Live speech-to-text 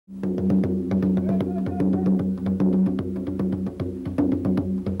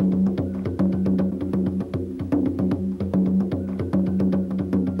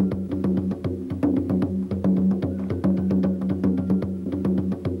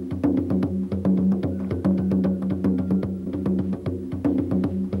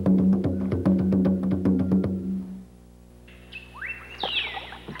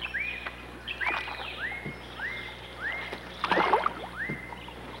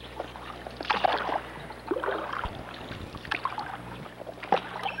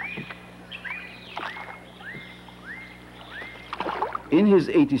In his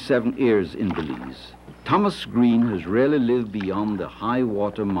 87 years in Belize, Thomas Green has rarely lived beyond the high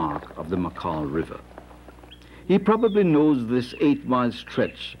water mark of the McCall River. He probably knows this 8-mile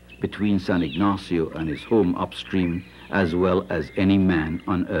stretch between San Ignacio and his home upstream as well as any man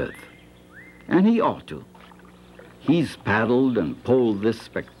on earth. And he ought to. He's paddled and poled this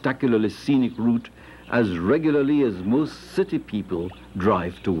spectacularly scenic route as regularly as most city people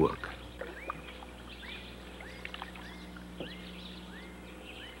drive to work.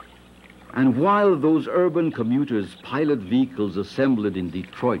 And while those urban commuters pilot vehicles assembled in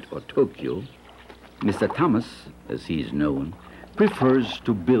Detroit or Tokyo, Mr. Thomas, as he is known, prefers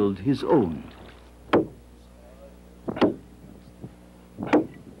to build his own.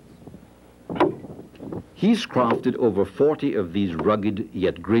 He's crafted over 40 of these rugged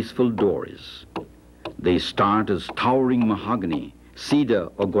yet graceful doors. They start as towering mahogany, cedar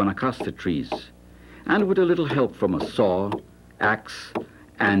or Guanacaste trees, and with a little help from a saw, axe,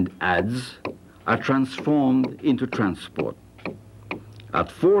 and adze, are transformed into transport. At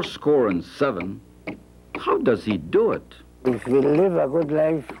 7, how does he do it? If you live a good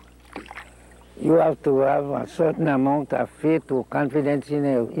life, you have to have a certain amount of faith or confidence in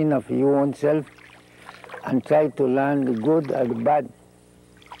your own self and try to learn the good or the bad.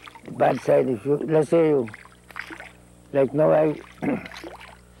 The bad side, if you, let's say you, like now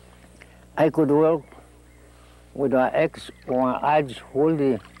I could work with an X or an edge whole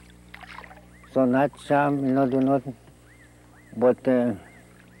day. So not charm, do nothing. But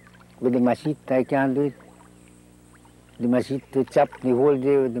with the machine, I can't do it. The machine to chop the whole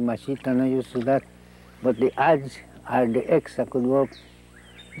day with the machine, I'm not used to that. But the edge or the X, I could work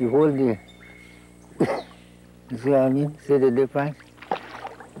the whole day. You see what I mean? See the difference?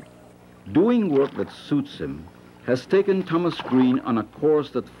 Doing work that suits him has taken Thomas Green on a course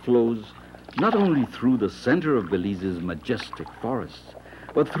that flows not only through the center of Belize's majestic forests,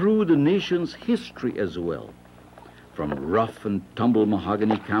 but through the nation's history as well, from rough and tumble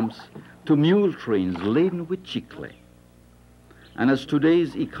mahogany camps to mule trains laden with chicle. And as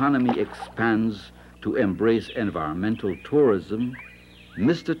today's economy expands to embrace environmental tourism,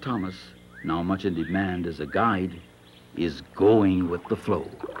 Mr. Thomas, now much in demand as a guide, is going with the flow.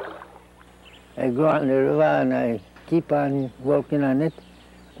 I go on the river and I keep on working on it,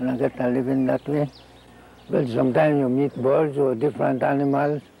 and I get a living that way. But sometimes you meet birds or different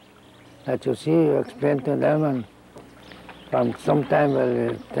animals that you see, you explain to them, and from some time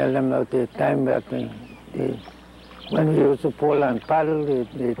I'll tell them about the time that when we used to pull and paddle,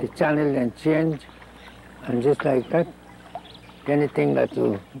 the channel and change, and just like that. Anything that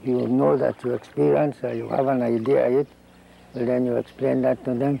you know that you experience or you have an idea of it, well, then you explain that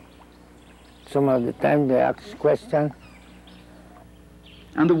to them. Some of the time they ask questions.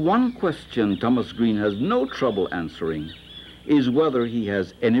 And the one question Thomas Green has no trouble answering is whether he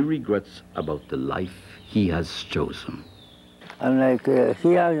has any regrets about the life he has chosen. And like here,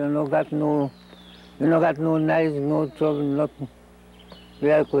 got no nice, no trouble, nothing.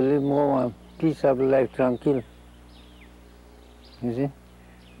 Here I could live more peace of life, tranquil. You see?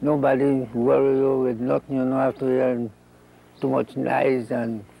 Nobody worry you with nothing, you don't have to hear too much noise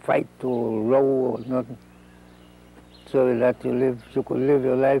and fight or row or nothing. So that you could live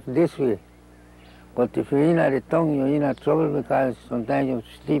your life this way. But if you're in at the tongue, you're in trouble because sometimes you're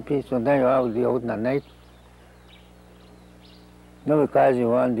sleepy, sometimes you're out in the night. Not because you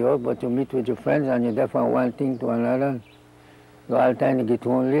want the out, but you meet with your friends and you're there from one thing to another. You all time to get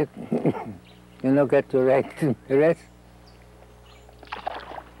home late. You don't get to rest.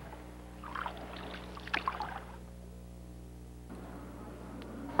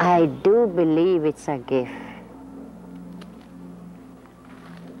 I do believe it's a gift.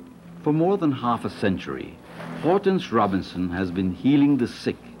 For more than half a century, Hortense Robinson has been healing the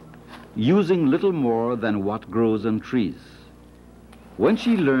sick, using little more than what grows on trees. When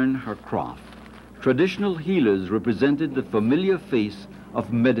she learned her craft, traditional healers represented the familiar face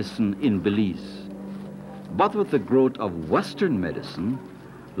of medicine in Belize. But with the growth of Western medicine,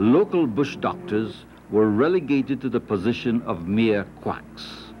 local bush doctors were relegated to the position of mere quacks.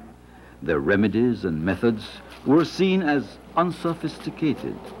 Their remedies and methods were seen as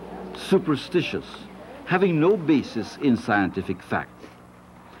unsophisticated, superstitious, having no basis in scientific fact.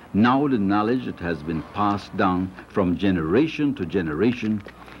 Now the knowledge that has been passed down from generation to generation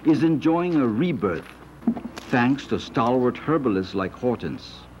is enjoying a rebirth thanks to stalwart herbalists like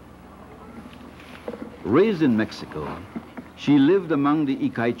Hortense. Raised in Mexico, she lived among the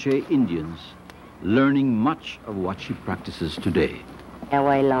Icaiche Indians, learning much of what she practices today. How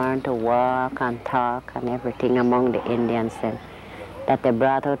I learned to walk and talk and everything among the Indians that they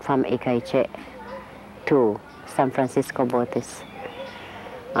brought out from Icaiche to San Francisco Botes.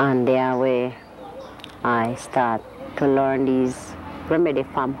 And there where I start to learn these remedy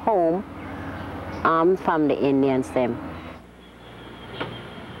from home, from the Indians them.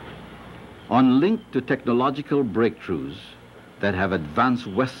 On link to technological breakthroughs that have advanced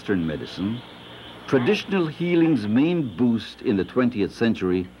Western medicine, traditional healing's main boost in the 20th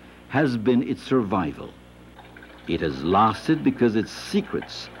century has been its survival. It has lasted because its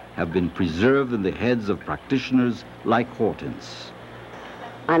secrets have been preserved in the heads of practitioners like Hortense.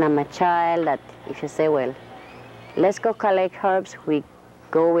 And I'm a child that if you say, well, let's go collect herbs, we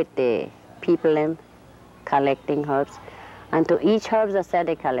go with the people them collecting herbs. And to each herbs I said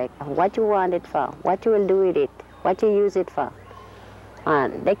they collect, what you want it for, what you will do with it, what you use it for.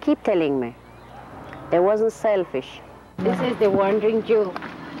 And they keep telling me. They wasn't selfish. This is the Wandering Jew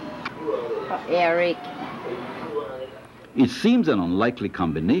for Eric. It seems an unlikely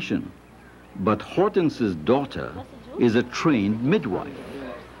combination, but Hortense's daughter is a trained midwife.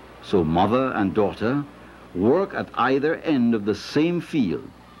 So mother and daughter work at either end of the same field.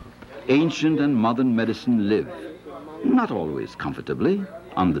 Ancient and modern medicine live, not always comfortably,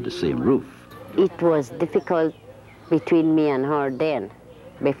 under the same roof. It was difficult between me and her then,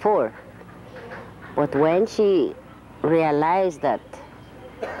 before. But when she realized that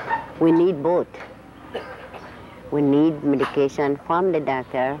we need both, we need medication from the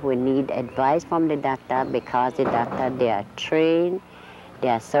doctor, we need advice from the doctor, because the doctor, they are trained, they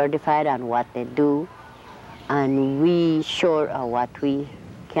are certified on what they do, and we sure of what we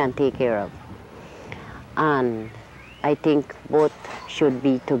can take care of. And I think both should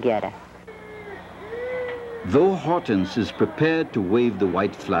be together. Though Hortense is prepared to wave the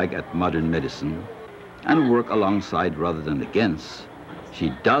white flag at modern medicine and work alongside rather than against,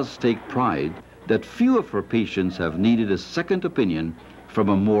 she does take pride that few of her patients have needed a second opinion from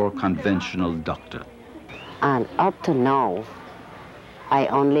a more conventional doctor. And up to now, I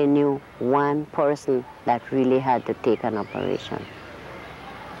only knew one person that really had to take an operation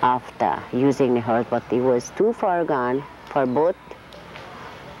after using the herbs, but it was too far gone for both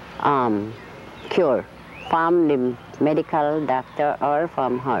cure from the medical doctor or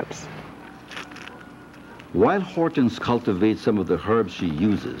from herbs. While Hortense cultivates some of the herbs she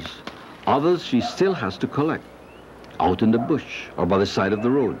uses, others she still has to collect, out in the bush or by the side of the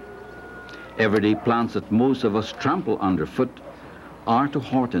road. Everyday plants that most of us trample underfoot are to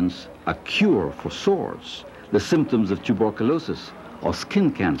Hortense a cure for sores, the symptoms of tuberculosis or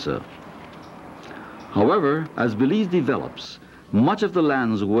skin cancer. However, as Belize develops, much of the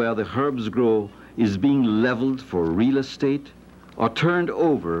lands where the herbs grow is being leveled for real estate or turned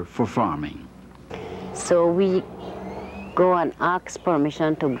over for farming. So we go and ask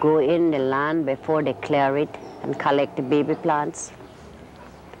permission to go in the land before they clear it and collect the baby plants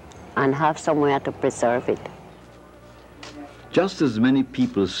and have somewhere to preserve it. Just as many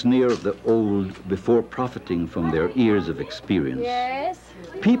people sneer at the old before profiting from their years of experience, Yes.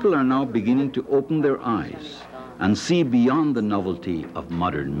 people are now beginning to open their eyes and see beyond the novelty of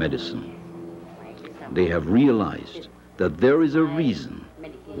modern medicine. They have realized that there is a reason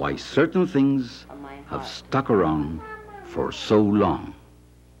why certain things have stuck around for so long.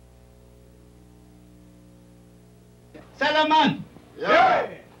 Salaman! Yeah!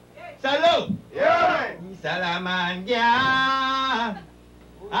 Salud! Yeah! Salaman, yeah!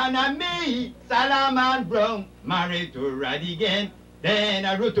 And a me, Salaman Brown, married to Radigan, then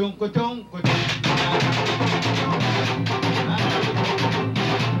a rutung kutung kutung.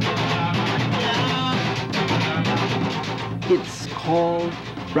 It's called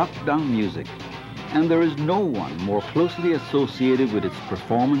Bruckdown music, and there is no one more closely associated with its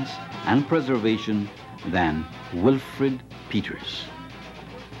performance and preservation than Wilfred Peters.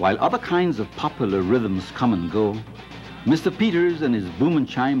 While other kinds of popular rhythms come and go, Mr. Peters and his boom and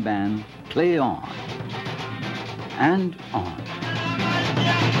chime band play on and on.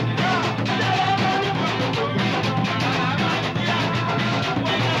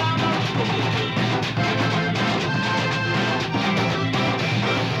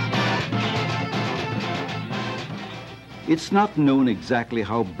 It's not known exactly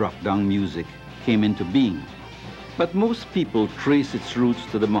how Bruckdown music came into being, but most people trace its roots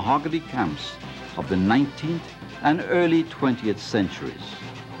to the mahogany camps of the 19th and early 20th centuries,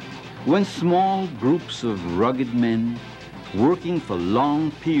 when small groups of rugged men working for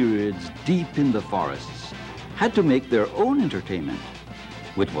long periods deep in the forests had to make their own entertainment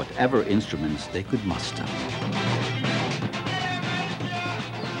with whatever instruments they could muster.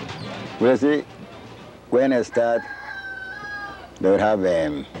 Well, see, when I start, they would have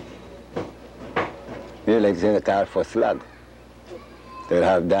like say the car for slug. They would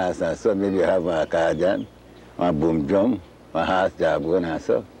have dance, and so maybe you have a cardigan, or a boom drum, my horse job going and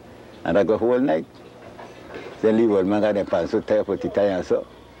so. And I go whole night. Then leave old man got them pants so tight, put it tie and so.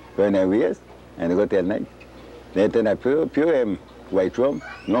 When I waist, and I go till night. Then I pure white rum,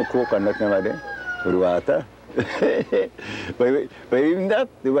 no coke or nothing over there, with water. but even that,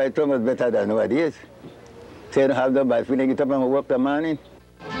 the white rum was better than nowadays. So I don't have them by feeling it up and work the morning.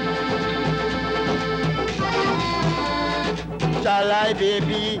 Shall I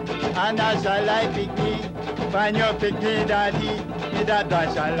baby, and I shall I pick me, when you pick me daddy, that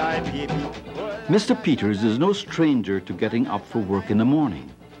I shall I baby. Mr. Peters is no stranger to getting up for work in the morning.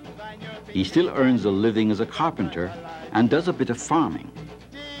 He still earns a living as a carpenter and does a bit of farming.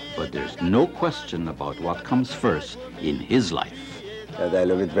 But there's no question about what comes first in his life. That I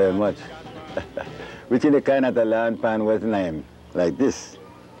love it very much. Which in the kind of the land pan was named like this.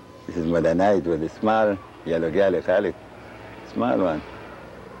 This is modernized with a small yellow girl, you call it. Small one.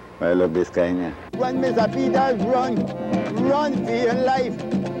 I love this kind, yeah. When Mr. Peters run for your life.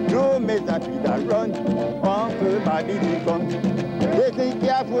 No, Mr. Peters run, Uncle Bobby will come. Listen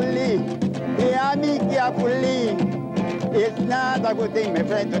carefully, hear me carefully. It's not a good thing, my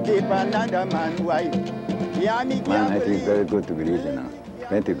friend, to keep another man's wife. Hear me carefully. Man, I think it's very good to believe, you know.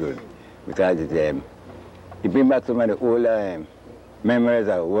 Plenty good. Because it brings back some of the older memories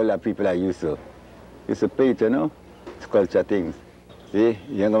of older people I used to paint, you know. It's culture things. See,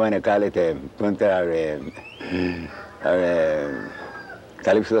 younger man, they call it punta or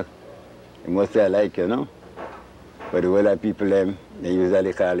calypso. Mostly I like, you know. But the older people, they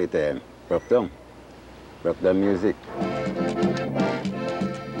usually call it rock down music.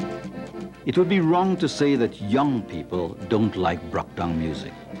 It would be wrong to say that young people don't like Brockdown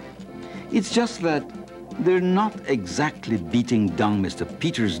music. It's just that they're not exactly beating down Mr.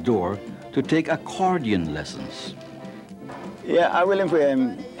 Peters' door to take accordion lessons. Yeah, I'm willing for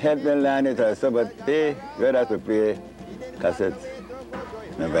him help them learn it also, but they rather to play cassettes.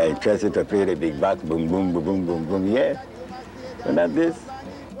 I'm very interested to play the big box, boom, boom, boom, boom, boom, boom, yeah. But not this.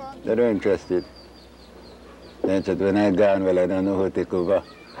 They're not interested. Then when I'm gone, well, I don't know who to take over.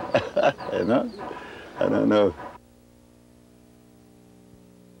 You know? I don't know.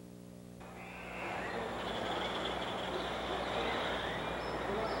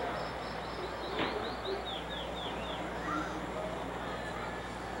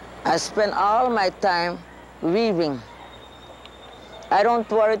 I spend all my time weaving. I don't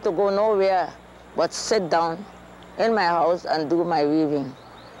worry to go nowhere but sit down in my house and do my weaving.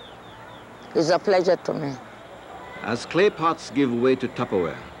 It's a pleasure to me. As clay pots give way to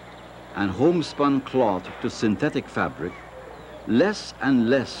Tupperware and homespun cloth to synthetic fabric, less and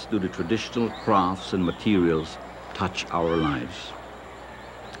less do the traditional crafts and materials touch our lives.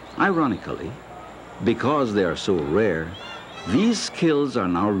 Ironically, because they are so rare, these skills are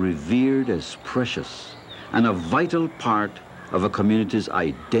now revered as precious and a vital part of a community's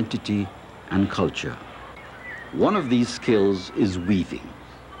identity and culture. One of these skills is weaving,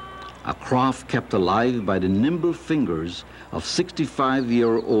 a craft kept alive by the nimble fingers of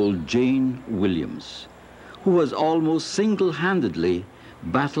 65-year-old Jane Williams, who has almost single-handedly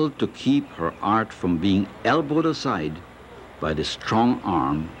battled to keep her art from being elbowed aside by the strong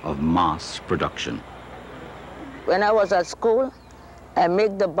arm of mass production. When I was at school, I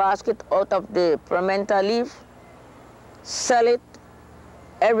make the basket out of the pimento leaf, sell it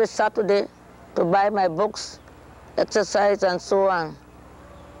every Saturday to buy my books, exercise, and so on,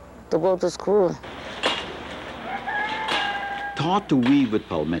 to go to school. Taught to weave with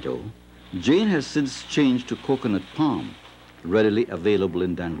palmetto, Jane has since changed to coconut palm, readily available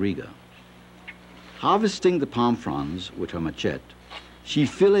in Dangriga. Harvesting the palm fronds with her machete, she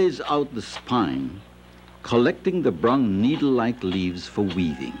fillets out the spine, collecting the brown needle-like leaves for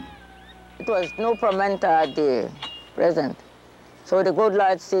weaving. It was no pimento at the present. So the good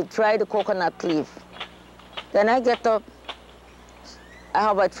Lord said, try the coconut leaf. Then I get up, I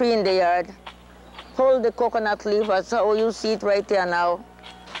have a tree in the yard, hold the coconut leaf as how you see it right here now,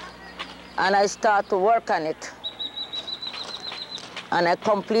 and I start to work on it. And I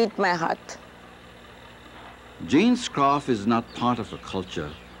complete my hat. Jane's craft is not part of a culture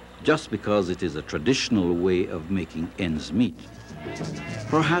just because it is a traditional way of making ends meet.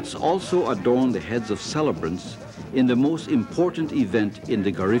 Her hats also adorn the heads of celebrants in the most important event in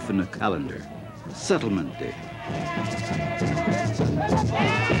the Garifuna calendar, Settlement Day.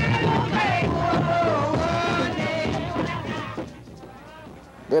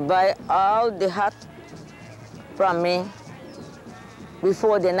 They buy all the hats from me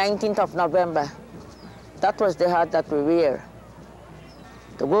before the 19th of November. That was the hat that we wear,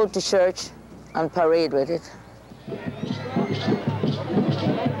 to go to church and parade with it.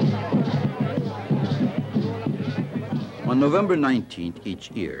 On November 19th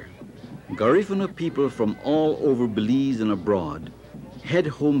each year, Garifuna people from all over Belize and abroad head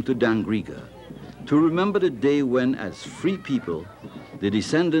home to Dangriga to remember the day when, as free people, the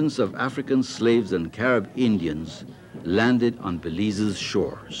descendants of African slaves and Carib Indians landed on Belize's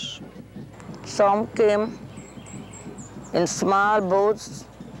shores. Some came in small boats,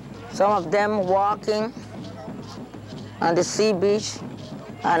 some of them walking on the sea beach,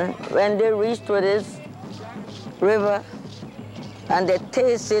 and when they reached to this river and they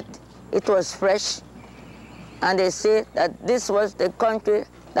tasted it was fresh, and they said that this was the country,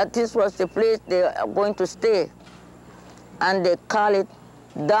 that this was the place they are going to stay, and they call it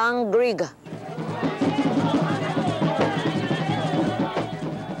Dangriga.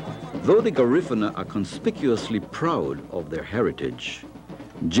 Though the Garifuna are conspicuously proud of their heritage,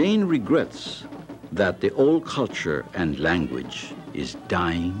 Jane regrets that the old culture and language is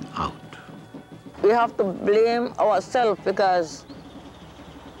dying out. We have to blame ourselves because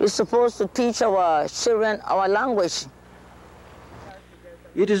we're supposed to teach our children our language.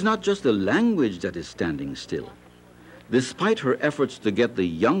 It is not just the language that is standing still. Despite her efforts to get the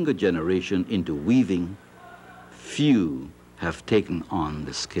younger generation into weaving, few have taken on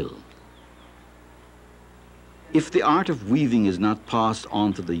the skill. If the art of weaving is not passed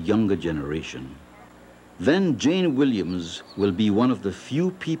on to the younger generation, then Jane Williams will be one of the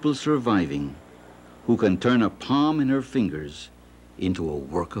few people surviving who can turn a palm in her fingers into a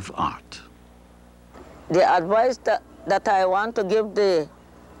work of art. The advice that I want to give the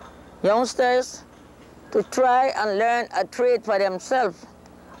youngsters to try and learn a trade for themselves,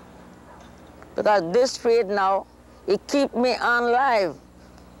 because this trade now, it keeps me alive,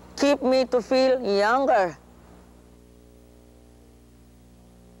 keep me to feel younger.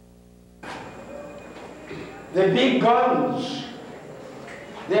 The big guns,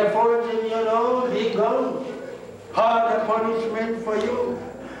 they're forging, you know, big guns, harder punishment for you.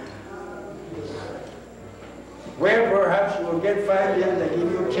 Where perhaps you will get 5 years, they give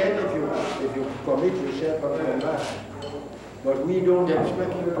you 10 if you commit yourself and come back. But we don't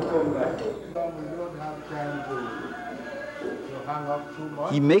expect you to come back. We don't have time to hang up too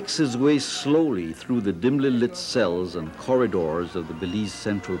much. He makes his way slowly through the dimly lit cells and corridors of the Belize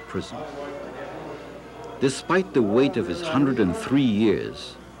Central Prison. Despite the weight of his 103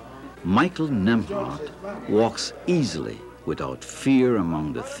 years, Michael Nemhart walks easily without fear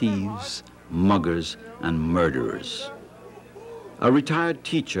among the thieves, muggers, and murderers. A retired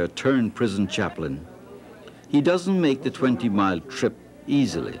teacher turned prison chaplain, he doesn't make the 20-mile trip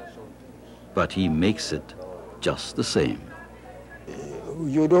easily, but he makes it just the same.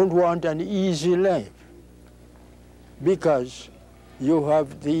 You don't want an easy life, because you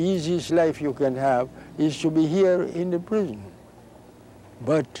have the easiest life you can have is to be here in the prison.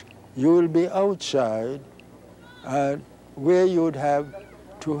 But you will be outside where you would have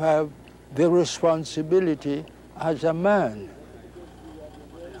to have the responsibility as a man.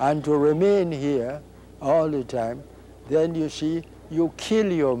 And to remain here all the time, then you see, you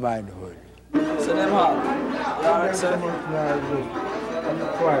kill your manhood. So them hard. You all right, sir?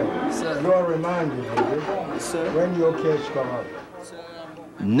 Quiet. Sir. You are reminded of it Sir. when your case come up.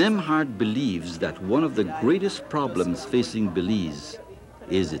 Nemhart believes that one of the greatest problems facing Belize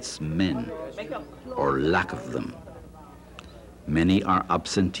is its men, or lack of them. Many are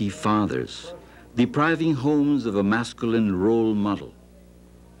absentee fathers, depriving homes of a masculine role model.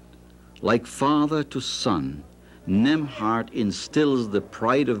 Like father to son, Nemhart instills the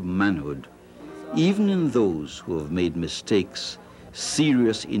pride of manhood even in those who have made mistakes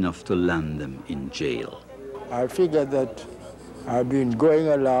serious enough to land them in jail. I figure that I've been going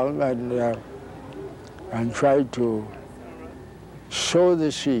along and tried to sow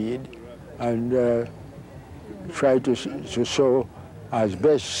the seed and try to sow as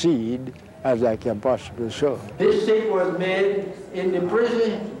best seed as I can possibly sow. This seed was made in the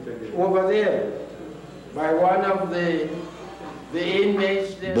prison over there by one of the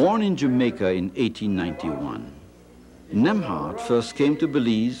inmates there. Born in Jamaica in 1891, Nemhart first came to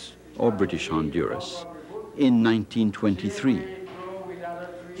Belize, or British Honduras, in 1923.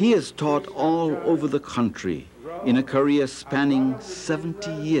 He has taught all over the country in a career spanning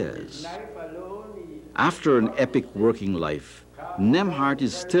 70 years. After an epic working life, Nemhart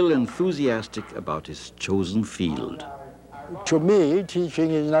is still enthusiastic about his chosen field. To me,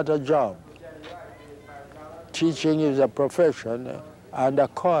 teaching is not a job. Teaching is a profession and a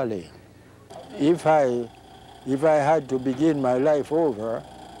calling. If I had to begin my life over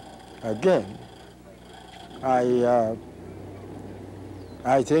again, I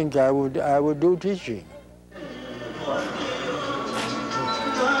think I would do teaching.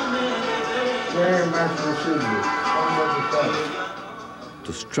 Very much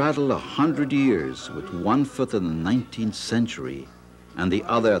To straddle 100 years with one foot in the 19th century and the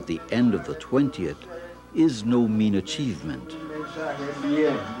other at the end of the 20th is no mean achievement.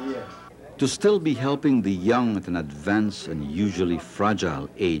 To still be helping the young at an advanced and usually fragile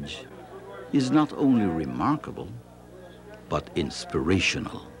age is not only remarkable, but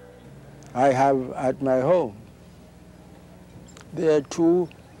inspirational. I have at my home, there are 2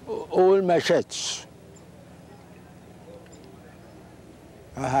 old machetes.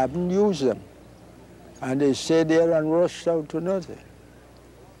 I haven't used them, and they stay there and rust out to nothing,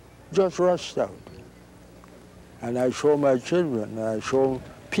 just rust out. And I show my children, and I show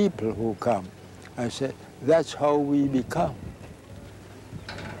people who come. I say, that's how we become,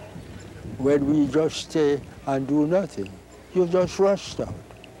 when we just stay and do nothing. You just rust out.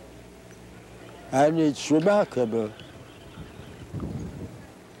 And it's remarkable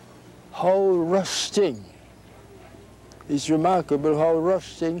how rusting, it's remarkable how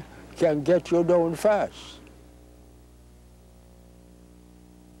rusting can get you down fast.